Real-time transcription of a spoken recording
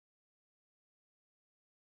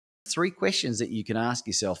3 questions that you can ask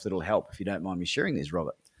yourself that'll help, if you don't mind me sharing these,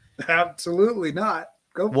 Robert. Absolutely not.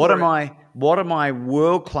 Go for it. What am I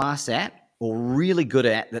world class at or really good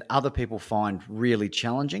at that other people find really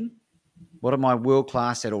challenging? What am I world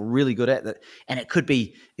class at or really good at that? And it could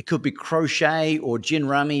be crochet or gin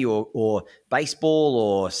rummy or baseball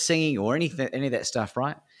or singing or any of that stuff,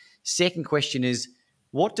 right? Second question is,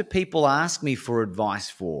 what do people ask me for advice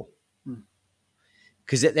for?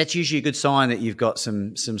 Because that's usually a good sign that you've got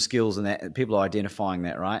some skills and that people are identifying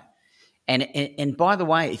that, right? And by the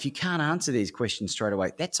way, if you can't answer these questions straight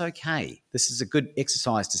away, that's okay. This is a good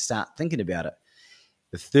exercise to start thinking about it.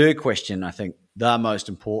 The third question, I think, the most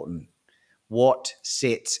important: what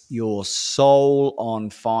sets your soul on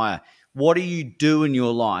fire? What do you do in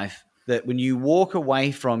your life that when you walk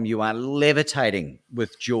away from, you are levitating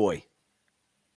with joy?